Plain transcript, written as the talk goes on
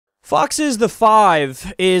Fox's The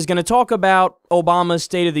Five is going to talk about Obama's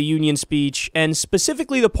State of the Union speech, and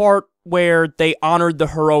specifically the part where they honored the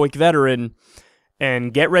heroic veteran.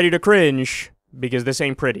 And get ready to cringe, because this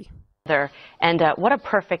ain't pretty. And what a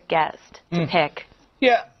perfect guest to pick.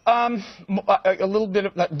 Yeah, a little bit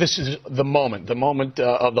of this is the moment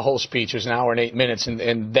of the whole speech is an hour and 8 minutes,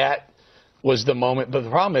 and that was the moment. But the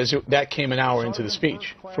problem is that came an hour into the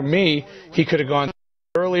speech. For me, he could have gone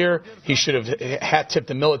earlier. He should have hat-tipped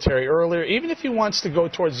the military earlier. Even if he wants to go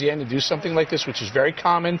towards the end and do something like this, which is very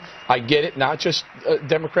common, I get it. Not just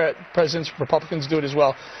Democrat presidents, Republicans do it as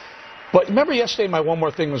well. But remember yesterday, my one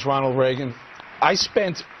more thing was Ronald Reagan. I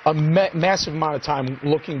spent a massive amount of time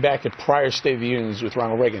looking back at prior State of the Unions with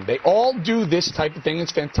Ronald Reagan. They all do this type of thing.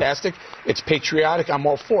 It's fantastic. It's patriotic. I'm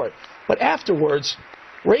all for it. But afterwards,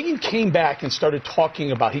 Reagan came back and started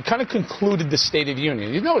talking about, he kind of concluded the State of the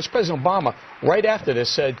Union. You notice President Obama, right after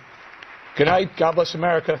this, said, "Good night, God bless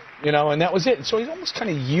America," you know, and that was it. And so he almost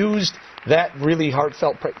kind of used that really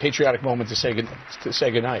heartfelt, patriotic moment to say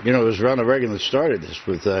good night. You know, it was Ronald Reagan that started this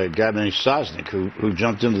with a guy named Sosnick, who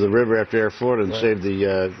jumped into the river after Air Florida and saved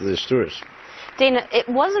the stewards. Dana, it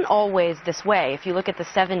wasn't always this way. If you look at the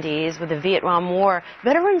 70s with the Vietnam War,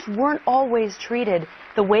 veterans weren't always treated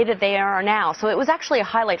the way that they are now. So it was actually a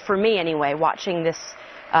highlight for me anyway, watching this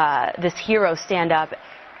hero stand up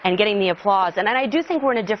and getting the applause. And I do think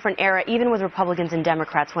we're in a different era, even with Republicans and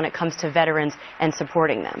Democrats, when it comes to veterans and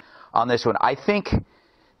supporting them. On this one, I think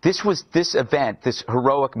this event, this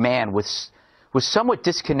heroic man was somewhat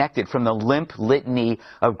disconnected from the limp litany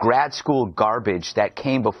of grad school garbage that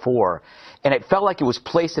came before. And it felt like it was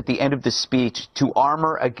placed at the end of the speech to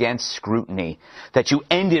armor against scrutiny, that you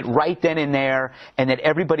end it right then and there, and that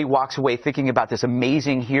everybody walks away thinking about this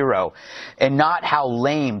amazing hero and not how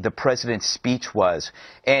lame the president's speech was.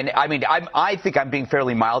 And I mean, I think I'm being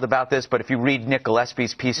fairly mild about this, but if you read Nick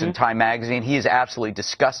Gillespie's piece in Time magazine, he is absolutely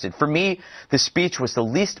disgusted. For me, the speech was the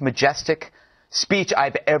least majestic speech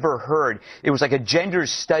I've ever heard. It was like a gender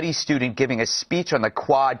studies student giving a speech on the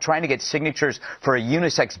quad, trying to get signatures for a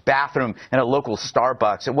unisex bathroom in a local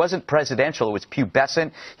Starbucks. It wasn't presidential, it was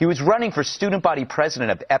pubescent. He was running for student body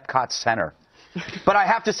president of Epcot Center. But I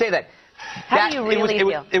have to say that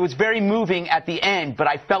it was very moving at the end, but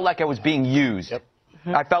I felt like I was being used. Yep.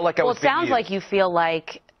 I felt like I was being used. Well, it sounds like you feel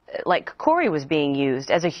like Cory was being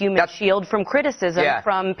used as a human shield from criticism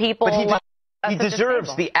from people. But he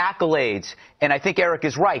deserves the accolades, and I think Eric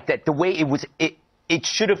is right that the way it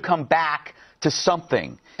should have come back to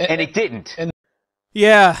something, and it didn't.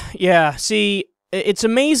 Yeah. See, it's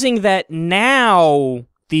amazing that now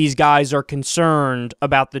these guys are concerned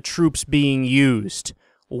about the troops being used.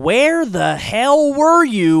 Where the hell were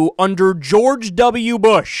you under George W.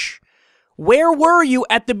 Bush? Where were you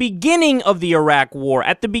at the beginning of the Iraq War,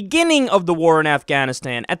 at the beginning of the war in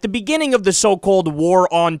Afghanistan, at the beginning of the so-called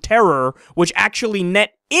war on terror, which actually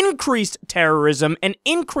increased terrorism and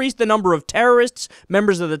increased the number of terrorists,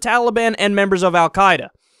 members of the Taliban, and members of Al-Qaeda?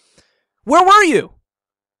 Where were you?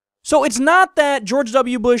 So it's not that George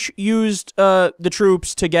W. Bush used the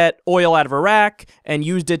troops to get oil out of Iraq and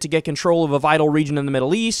used it to get control of a vital region in the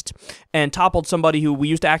Middle East and toppled somebody who we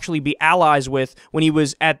used to actually be allies with when he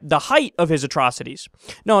was at the height of his atrocities.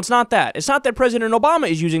 No, it's not that. It's not that President Obama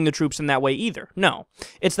is using the troops in that way either. No.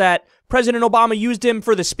 It's that President Obama used him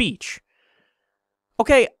for the speech.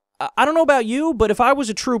 Okay, I don't know about you, but if I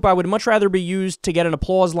was a troop, I would much rather be used to get an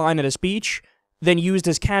applause line at a speech than used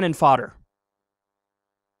as cannon fodder.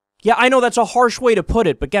 Yeah, I know that's a harsh way to put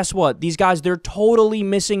it, but guess what? These guys, they're totally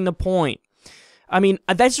missing the point. I mean,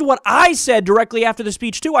 that's what I said directly after the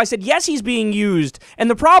speech, too. I said, yes, he's being used. And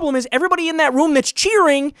the problem is everybody in that room that's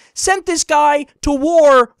cheering sent this guy to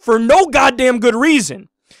war for no goddamn good reason.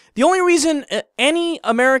 The only reason any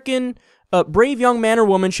American brave young man or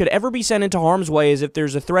woman should ever be sent into harm's way is if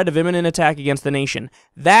there's a threat of imminent attack against the nation.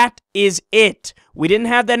 That is it. We didn't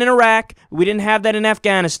have that in Iraq. We didn't have that in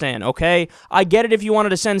Afghanistan, okay? I get it if you wanted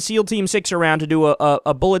to send SEAL Team 6 around to do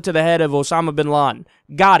a bullet to the head of Osama bin Laden.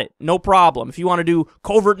 Got it. No problem. If you want to do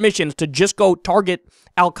covert missions to just go target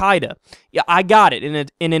Al-Qaeda. Yeah, I got it.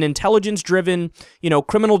 In an intelligence-driven,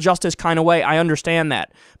 criminal justice kind of way, I understand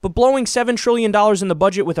that. But blowing $7 trillion in the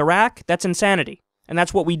budget with Iraq, that's insanity. And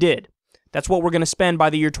that's what we did. That's what we're going to spend by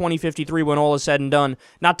the year 2053 when all is said and done,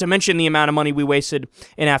 not to mention the amount of money we wasted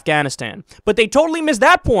in Afghanistan. But they totally missed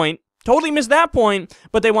that point,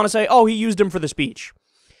 but they want to say, oh, he used him for the speech.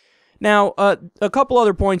 Now, a couple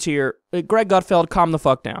other points here. Greg Gutfeld, calm the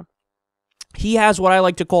fuck down. He has what I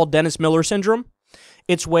like to call Dennis Miller syndrome.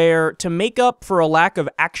 It's where, to make up for a lack of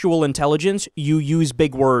actual intelligence, you use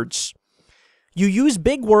big words. You use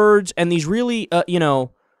big words and these really,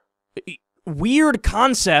 weird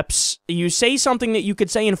concepts. You say something that you could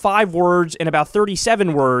say in 5 words in about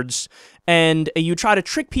 37 words, and you try to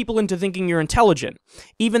trick people into thinking you're intelligent,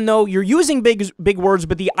 even though you're using big words,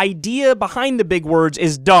 but the idea behind the big words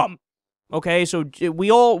is dumb. Okay, so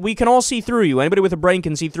we can all see through you. Anybody with a brain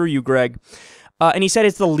can see through you, Greg. And he said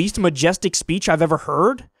it's the least majestic speech I've ever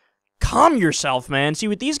heard. Calm yourself, man. See,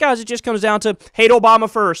 with these guys, it just comes down to hate Obama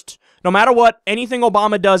first. No matter what, anything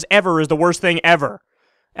Obama does ever is the worst thing ever.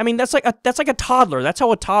 I mean, that's like a toddler. That's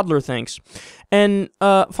how a toddler thinks. And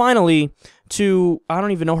finally, I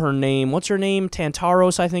don't even know her name. What's her name?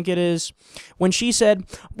 Tantaros, I think it is. When she said,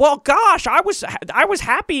 "Well, gosh, I was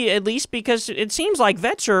happy at least because it seems like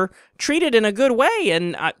vets are treated in a good way,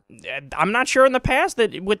 and I'm not sure in the past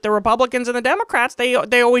that with the Republicans and the Democrats they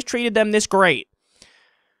always treated them this great."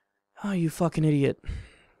 Oh, you fucking idiot.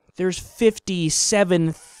 There's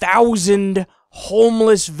 57,000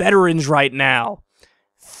 homeless veterans right now.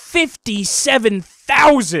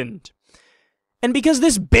 57,000! And because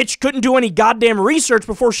this bitch couldn't do any goddamn research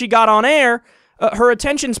before she got on air, her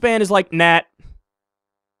attention span is like, gnat.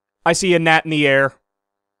 I see a gnat in the air.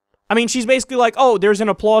 I mean, she's basically like, oh, there's an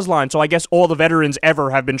applause line, so I guess all the veterans ever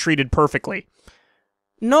have been treated perfectly.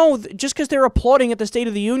 No, just because they're applauding at the State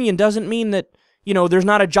of the Union doesn't mean that, you know, there's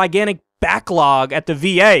not a gigantic backlog at the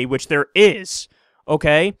VA, which there is,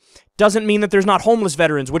 okay? Doesn't mean that there's not homeless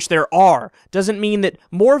veterans, which there are. Doesn't mean that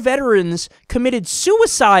more veterans committed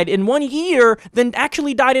suicide in 1 year than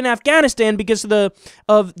actually died in Afghanistan because of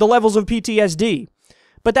the levels of PTSD.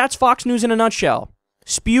 But that's Fox News in a nutshell.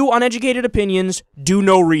 Spew uneducated opinions, do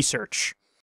no research.